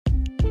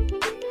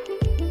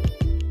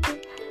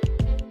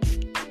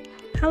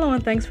Hello,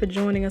 and thanks for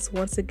joining us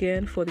once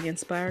again for the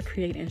Inspire,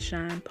 Create, and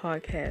Shine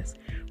podcast,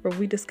 where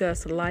we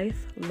discuss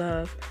life,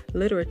 love,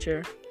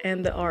 literature,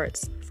 and the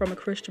arts from a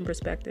Christian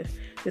perspective.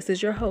 This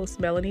is your host,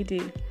 Melanie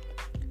D.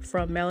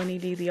 from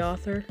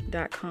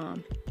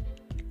melaniedtheauthor.com.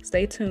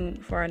 Stay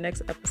tuned for our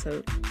next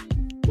episode.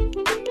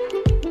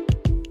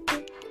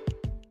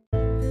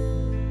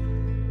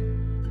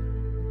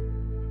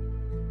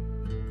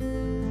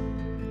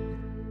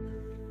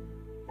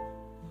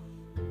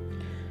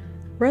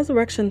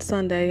 Resurrection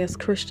Sunday, as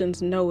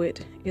Christians know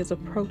it, is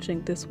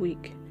approaching this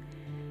week.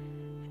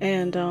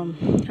 And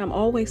I'm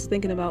always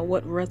thinking about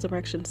what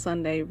Resurrection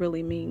Sunday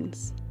really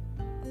means.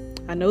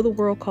 I know the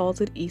world calls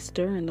it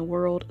Easter, and the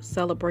world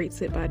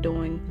celebrates it by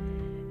doing,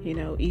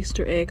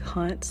 Easter egg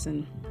hunts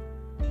and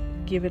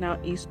giving out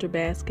Easter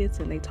baskets,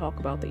 and they talk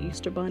about the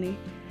Easter bunny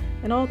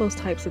and all those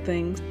types of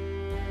things.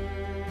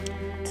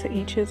 To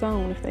each his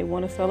own if they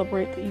want to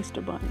celebrate the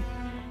Easter bunny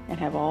and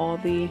have all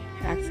the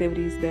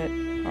activities that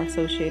are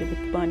associated with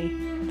the bunny,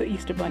 the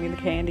Easter bunny, the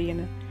candy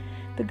and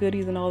the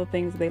goodies and all the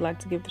things they like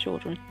to give the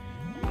children.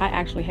 I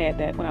actually had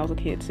that when I was a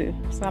kid too.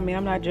 So I'm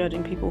not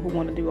judging people who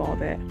want to do all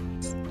that.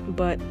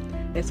 But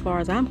as far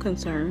as I'm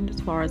concerned,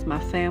 as far as my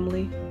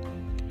family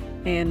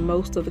and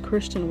most of the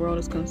Christian world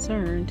is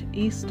concerned,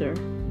 Easter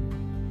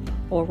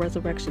or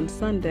Resurrection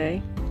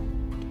Sunday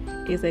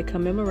is a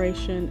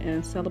commemoration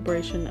and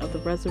celebration of the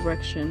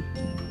resurrection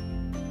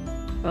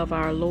of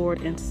our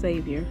Lord and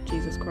Savior,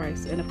 Jesus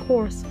Christ. And of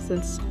course,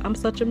 since I'm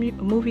such a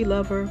movie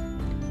lover,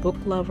 book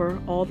lover,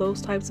 all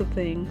those types of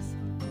things,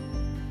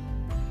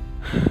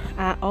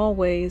 I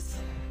always,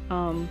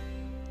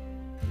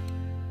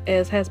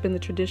 as has been the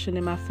tradition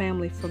in my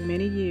family for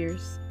many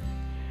years,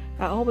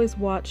 I always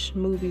watch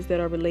movies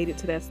that are related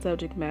to that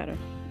subject matter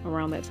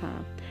around that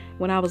time.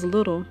 When I was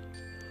little,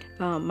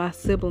 my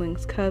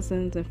siblings,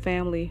 cousins, and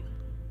family,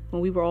 when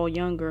we were all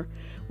younger,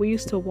 we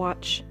used to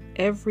watch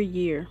every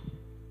year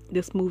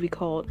this movie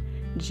called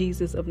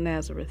Jesus of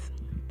Nazareth.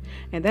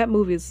 And that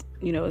movie is,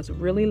 it's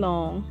really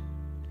long,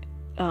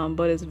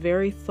 but it's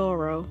very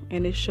thorough,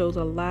 and it shows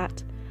a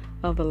lot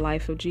of the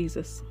life of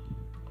Jesus.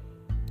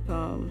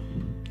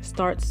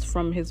 Starts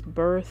from his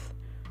birth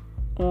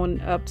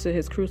on up to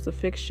his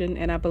crucifixion,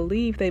 and I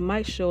believe they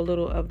might show a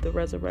little of the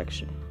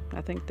resurrection. I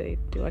think they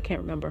do. I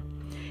can't remember.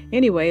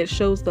 Anyway, it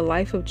shows the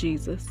life of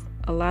Jesus,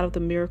 a lot of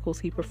the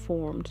miracles he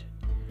performed.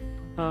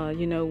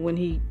 When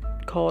he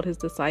called his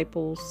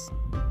disciples,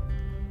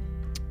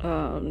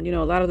 a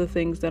lot of the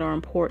things that are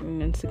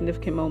important and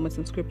significant moments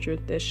in scripture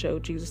that show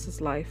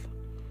Jesus' life.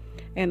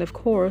 And of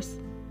course,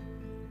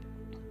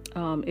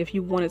 if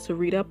you wanted to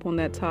read up on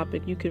that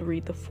topic, you can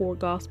read the 4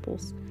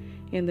 Gospels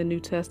in the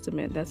New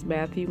Testament. That's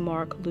Matthew,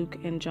 Mark, Luke,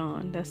 and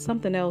John. That's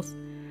something else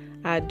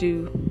I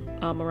do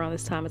around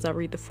this time, as I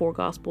read the 4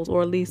 Gospels,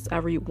 or at least I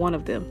read one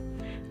of them.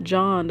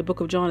 John, the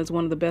book of John, is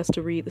one of the best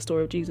to read, the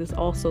story of Jesus.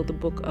 Also, the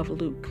book of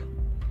Luke.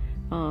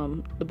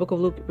 The book of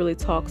Luke really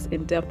talks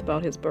in depth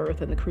about his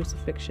birth and the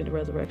crucifixion, the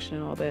resurrection,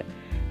 and all that.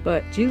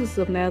 But Jesus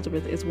of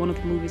Nazareth is one of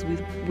the movies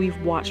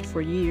we've watched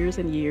for years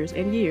and years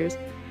and years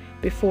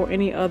before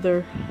any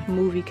other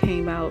movie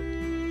came out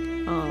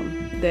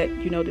that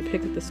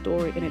depicted the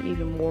story in an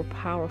even more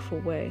powerful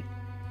way.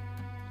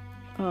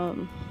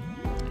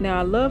 Now,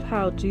 I love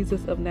how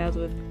Jesus of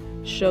Nazareth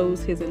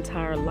shows his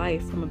entire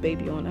life from a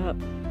baby on up,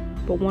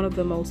 but one of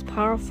the most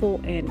powerful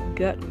and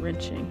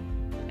gut-wrenching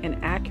and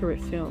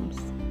accurate films.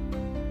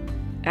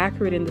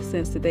 Accurate in the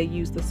sense that they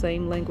use the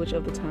same language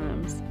of the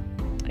times,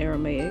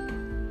 Aramaic,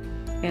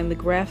 and the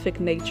graphic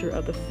nature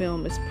of the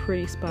film is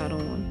pretty spot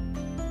on,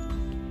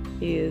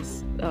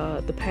 is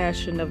the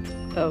Passion of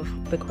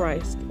the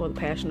Christ, or the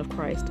Passion of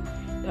Christ,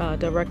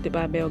 directed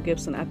by Mel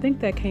Gibson. I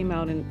think that came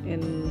out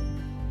in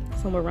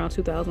somewhere around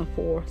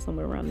 2004,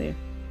 somewhere around there,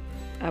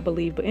 I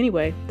believe. But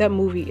anyway, that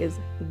movie is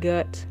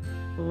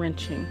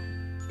gut-wrenching.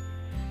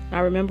 I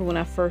remember when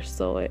I first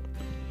saw it,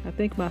 I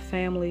think my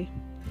family,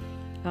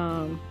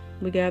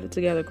 we gathered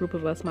together, a group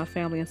of us, my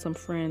family and some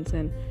friends,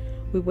 and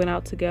we went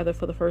out together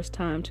for the first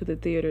time to the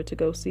theater to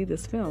go see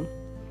this film.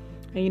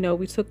 And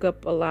we took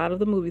up a lot of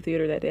the movie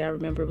theater that day. I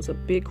remember it was a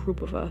big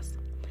group of us.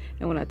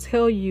 And when I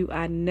tell you,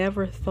 I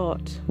never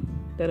thought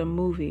that a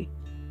movie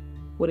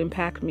would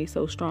impact me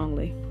so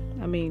strongly.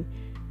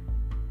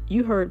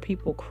 You heard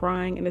people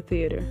crying in the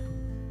theater.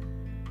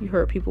 You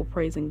heard people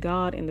praising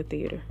God in the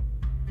theater.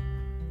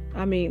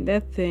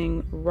 That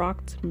thing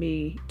rocked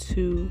me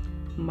to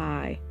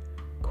my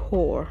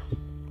core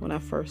when I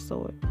first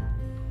saw it.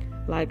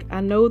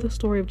 I know the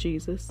story of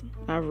Jesus.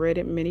 I've read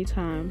it many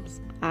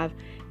times. I've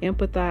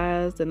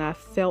empathized and I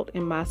felt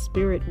in my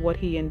spirit what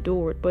he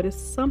endured, but it's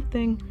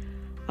something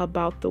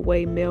about the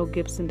way Mel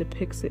Gibson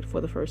depicts it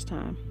for the first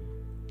time.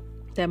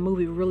 That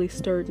movie really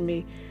stirred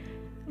me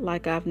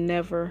like I've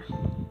never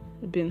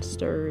been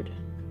stirred.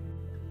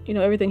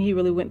 Everything he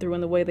really went through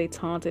and the way they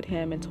taunted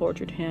him and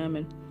tortured him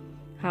and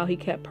how he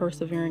kept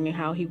persevering and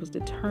how he was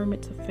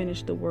determined to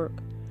finish the work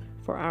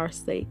for our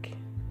sake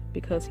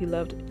because he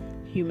loved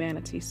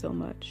humanity so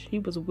much. He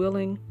was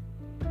willing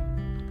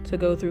to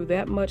go through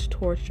that much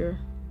torture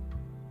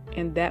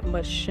and that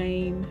much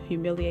shame,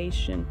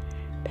 humiliation,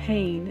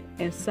 pain,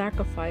 and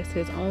sacrificed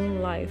his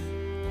own life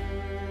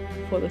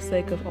for the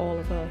sake of all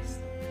of us.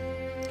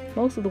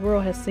 Most of the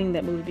world has seen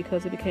that movie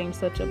because it became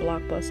such a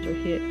blockbuster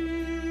hit.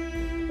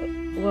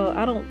 Well,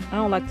 I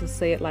don't like to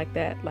say it like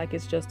that, like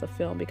it's just a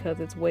film, because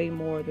it's way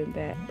more than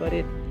that. But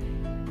it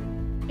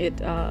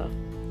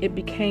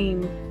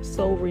became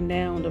so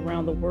renowned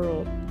around the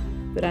world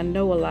that I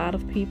know a lot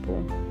of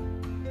people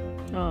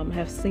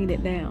have seen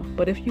it now.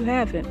 But if you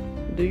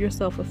haven't, do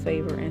yourself a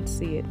favor and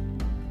see it,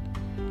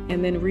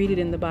 and then read it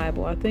in the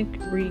Bible. I think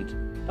read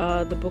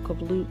the book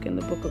of Luke and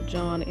the book of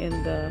John in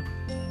the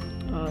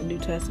New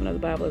Testament of the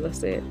Bible, as I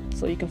said,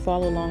 so you can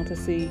follow along to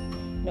see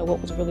what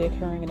was really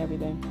occurring and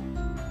everything.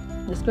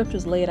 The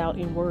scriptures lay it out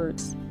in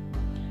words,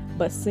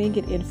 but seeing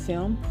it in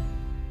film,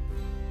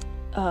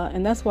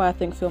 and that's why I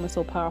think film is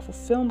so powerful.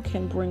 Film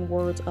can bring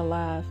words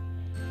alive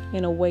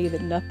in a way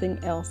that nothing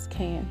else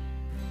can.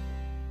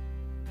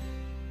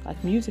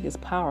 Like music is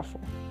powerful,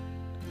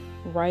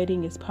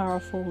 writing is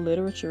powerful,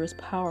 literature is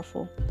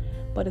powerful,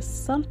 but it's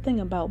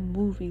something about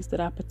movies that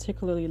I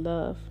particularly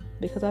love,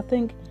 because I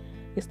think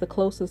it's the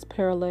closest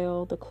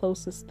parallel, the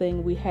closest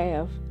thing we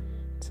have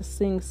to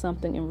seeing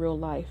something in real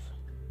life.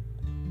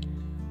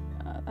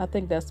 I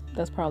think that's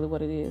probably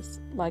what it is.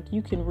 Like,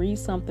 you can read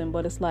something,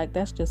 but it's like,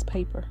 that's just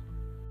paper.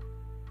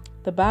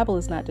 The Bible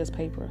is not just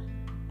paper,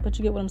 but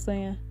you get what I'm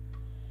saying?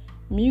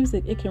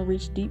 Music, it can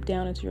reach deep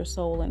down into your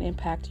soul and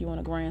impact you on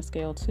a grand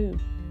scale too.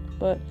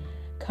 But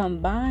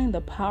combine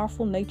the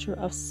powerful nature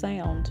of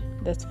sound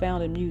that's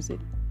found in music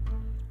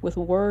with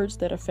words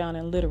that are found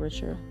in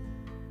literature,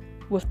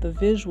 with the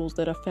visuals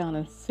that are found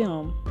in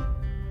film,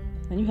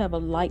 and you have a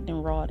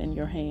lightning rod in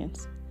your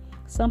hands.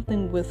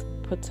 Something with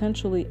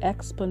potentially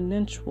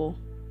exponential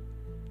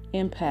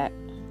impact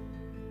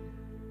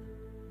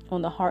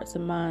on the hearts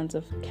and minds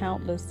of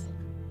countless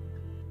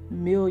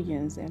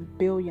millions and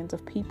billions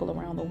of people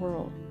around the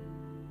world.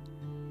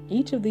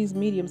 Each of these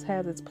mediums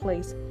has its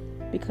place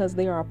because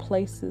there are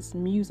places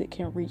music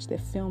can reach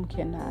that film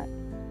cannot,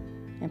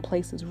 and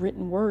places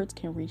written words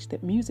can reach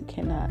that music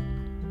cannot.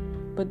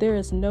 But there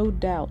is no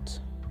doubt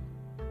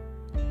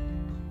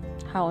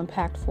how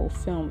impactful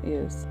film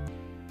is.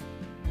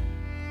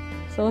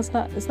 So it's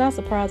not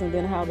surprising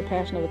then how The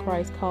Passion of the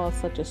Christ caused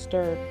such a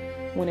stir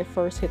when it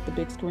first hit the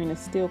big screen. It's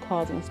still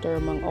causing a stir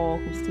among all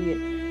who see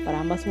it. But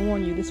I must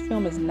warn you, this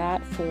film is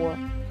not for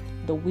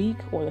the weak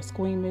or the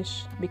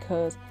squeamish,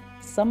 because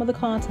some of the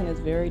content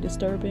is very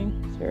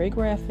disturbing, it's very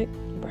graphic,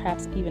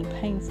 perhaps even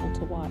painful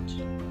to watch.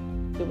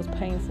 It was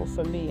painful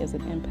for me as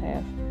an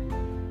empath.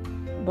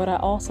 But I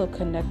also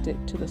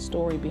connected to the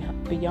story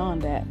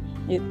beyond that.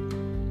 It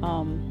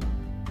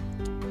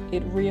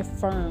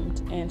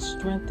reaffirmed and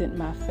strengthened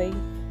my faith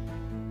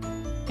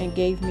and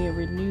gave me a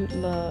renewed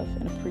love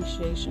and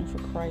appreciation for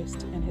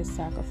Christ and his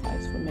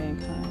sacrifice for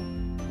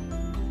mankind.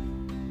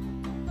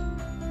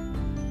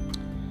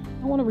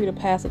 I want to read a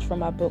passage from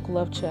my book,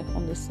 Love Check,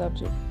 on this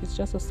subject. It's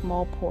just a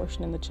small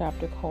portion in the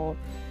chapter called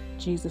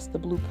Jesus the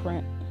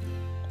Blueprint,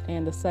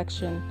 and the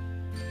section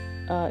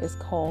is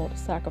called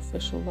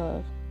Sacrificial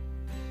Love.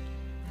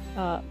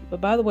 But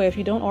by the way, if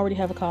you don't already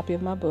have a copy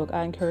of my book,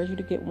 I encourage you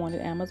to get one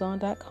at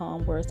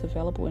Amazon.com, where it's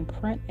available in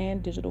print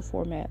and digital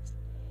formats.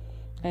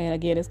 And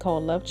again, it's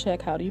called Love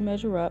Check, How Do You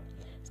Measure Up?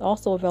 It's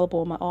also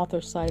available on my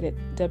author site at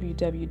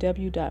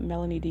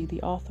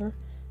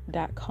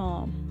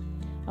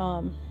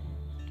www.melaniedtheauthor.com.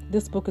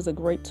 This book is a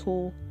great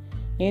tool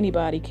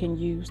anybody can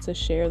use to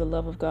share the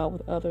love of God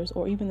with others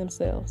or even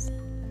themselves.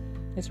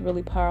 It's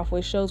really powerful.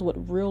 It shows what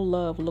real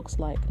love looks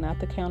like,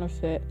 not the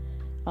counterfeit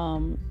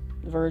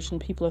version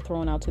people are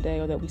throwing out today,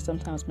 or that we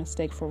sometimes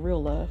mistake for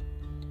real love.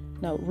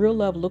 No, real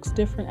love looks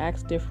different,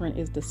 acts different,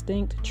 is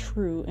distinct,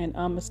 true, and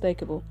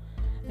unmistakable.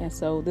 And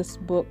so this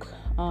book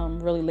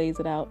really lays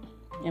it out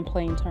in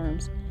plain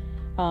terms.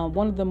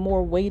 One of the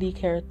more weighty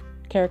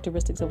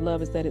characteristics of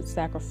love is that it's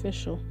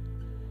sacrificial.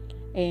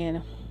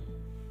 And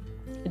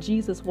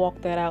Jesus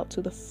walked that out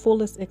to the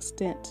fullest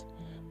extent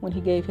when he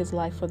gave his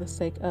life for the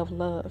sake of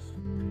love.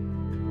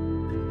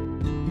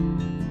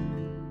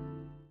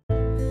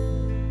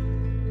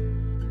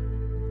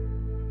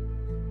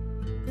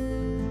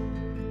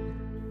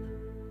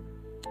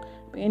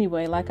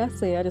 Anyway, like I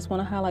said, I just want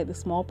to highlight the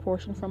small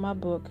portion from my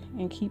book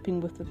in keeping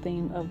with the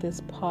theme of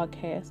this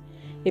podcast.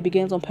 It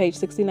begins on page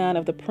 69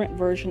 of the print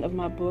version of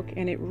my book,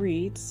 and it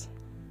reads,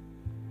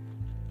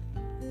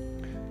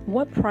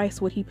 "What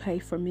price would he pay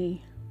for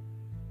me?"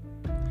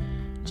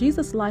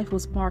 Jesus' life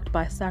was marked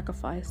by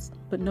sacrifice,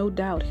 but no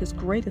doubt his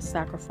greatest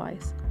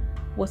sacrifice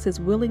was his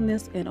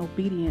willingness and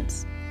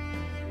obedience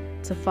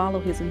to follow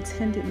his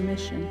intended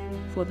mission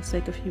for the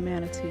sake of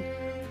humanity,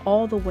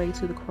 all the way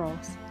to the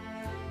cross.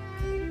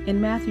 In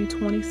Matthew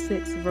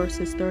 26,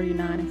 verses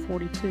 39 and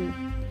 42,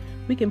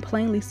 we can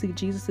plainly see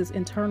Jesus'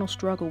 internal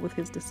struggle with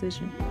his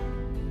decision.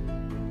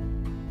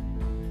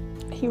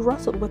 He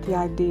wrestled with the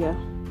idea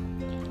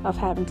of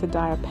having to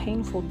die a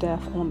painful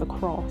death on the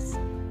cross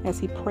as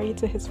he prayed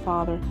to his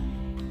Father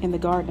in the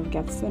Garden of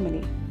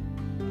Gethsemane.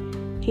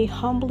 He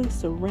humbly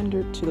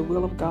surrendered to the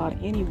will of God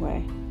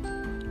anyway,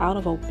 out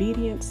of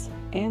obedience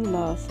and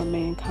love for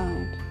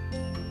mankind.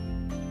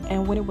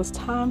 And when it was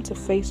time to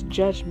face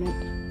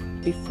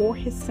judgment before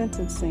his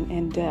sentencing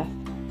and death,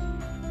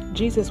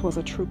 Jesus was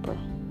a trooper.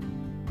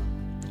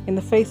 In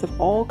the face of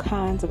all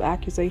kinds of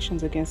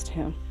accusations against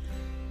him,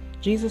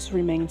 Jesus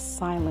remains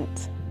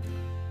silent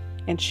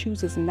and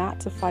chooses not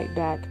to fight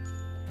back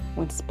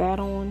when spat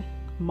on,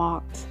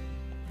 mocked,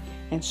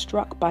 and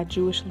struck by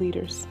Jewish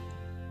leaders.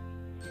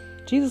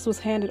 Jesus was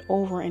handed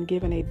over and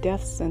given a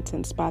death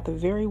sentence by the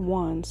very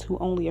ones who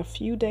only a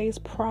few days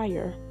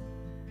prior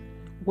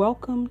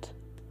welcomed,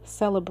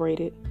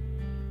 celebrated,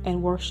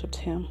 and worshiped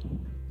him,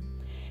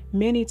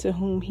 many to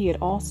whom he had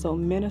also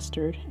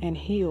ministered and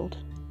healed.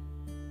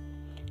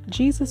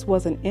 Jesus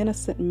was an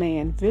innocent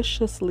man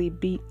viciously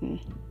beaten,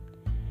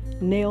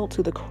 nailed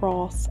to the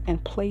cross,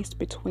 and placed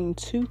between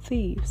two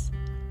thieves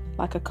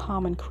like a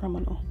common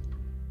criminal.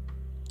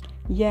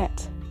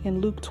 Yet, in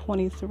Luke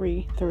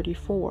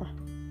 23:34,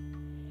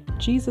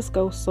 Jesus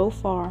goes so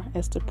far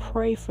as to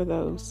pray for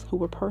those who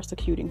were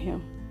persecuting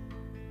him,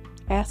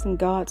 asking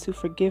God to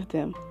forgive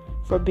them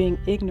for being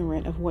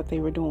ignorant of what they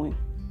were doing.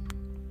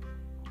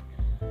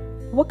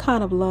 What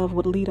kind of love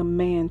would lead a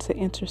man to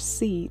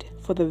intercede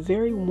for the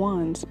very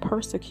ones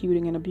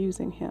persecuting and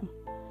abusing him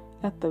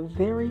at the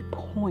very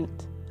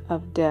point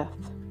of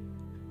death?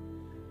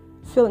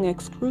 Feeling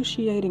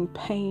excruciating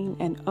pain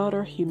and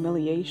utter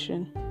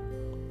humiliation,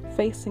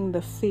 facing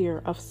the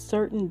fear of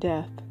certain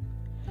death,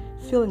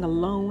 feeling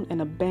alone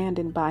and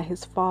abandoned by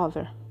his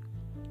Father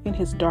in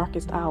his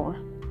darkest hour.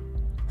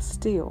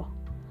 Still,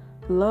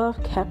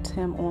 love kept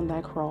him on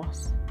that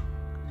cross.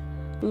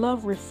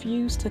 Love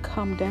refused to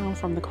come down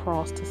from the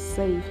cross to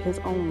save his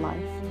own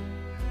life.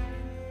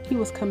 He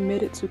was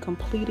committed to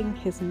completing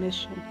his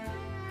mission.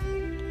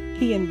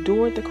 He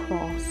endured the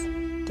cross,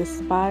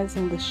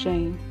 despising the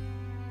shame,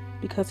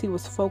 because he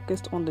was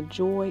focused on the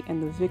joy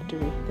and the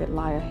victory that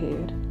lie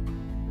ahead.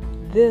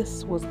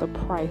 This was the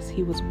price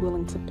he was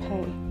willing to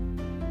pay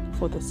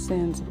for the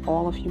sins of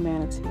all of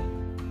humanity.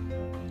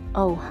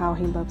 Oh, how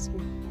he loves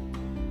you.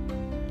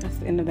 That's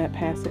the end of that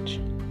passage.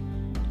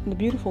 And the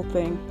beautiful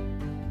thing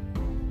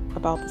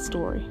about the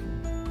story,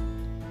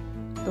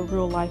 the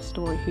real life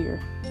story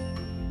here,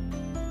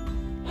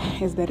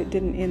 is that it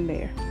didn't end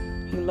there.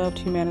 He loved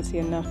humanity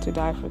enough to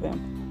die for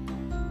them.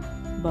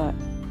 But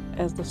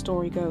as the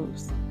story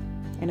goes,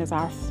 and as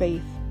our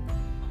faith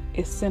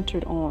is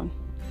centered on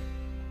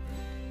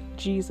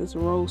Jesus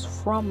rose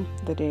from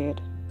the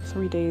dead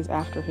 3 days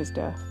after his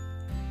death.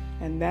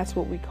 And that's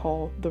what we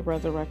call the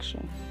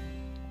resurrection.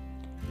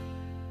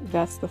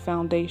 That's the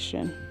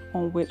foundation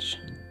on which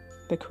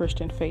the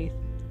Christian faith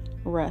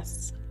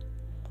rests.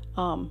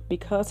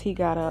 Because he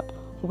got up,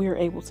 we're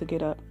able to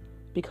get up.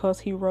 Because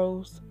he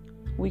rose,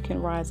 we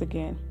can rise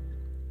again.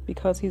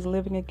 Because he's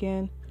living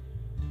again,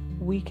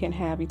 we can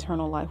have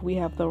eternal life. We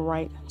have the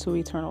right to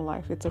eternal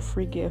life. It's a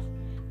free gift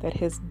that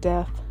his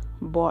death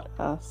bought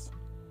us.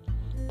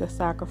 The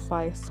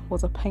sacrifice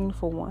was a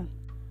painful one,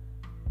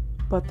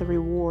 but the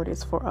reward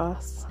is for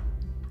us.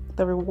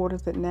 The reward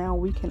is that now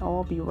we can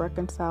all be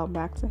reconciled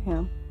back to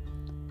him.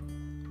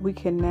 We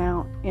can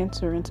now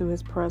enter into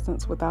his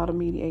presence without a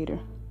mediator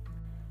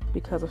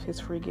because of his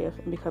free gift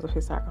and because of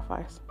his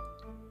sacrifice.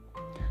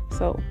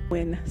 So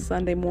when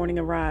Sunday morning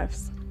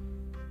arrives,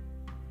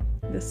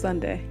 this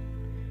Sunday,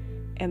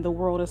 and the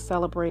world is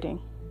celebrating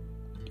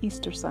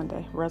Easter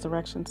Sunday,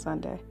 Resurrection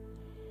Sunday,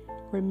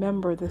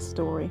 remember this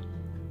story.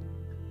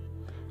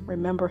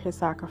 Remember his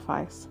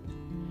sacrifice.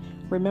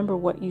 Remember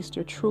what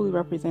Easter truly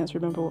represents.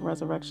 Remember what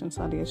Resurrection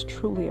Sunday is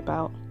truly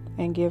about.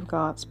 And give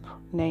God's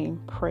name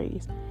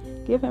praise.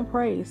 Give him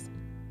praise.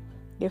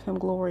 Give him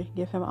glory.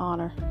 Give him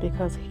honor.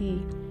 Because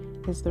he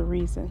is the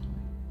reason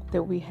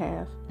that we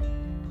have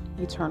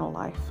eternal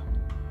life.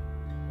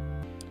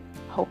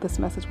 I hope this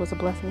message was a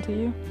blessing to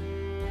you.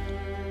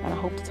 And I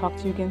hope to talk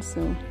to you again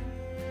soon.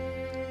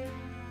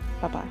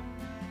 Bye-bye.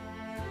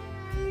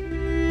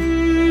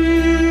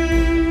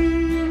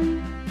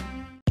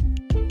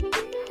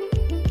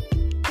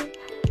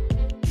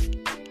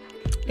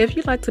 If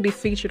you'd like to be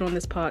featured on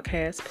this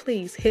podcast,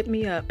 please hit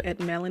me up at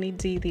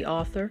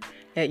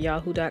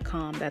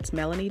melaniedtheauthor@yahoo.com. That's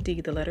Melanie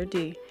D, the letter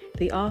D,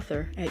 the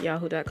author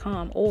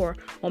 @yahoo.com, or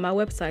on my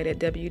website at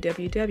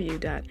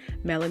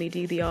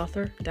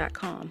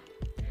www.melaniedtheauthor.com.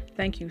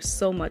 Thank you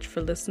so much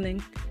for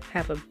listening.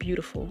 Have a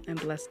beautiful and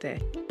blessed day.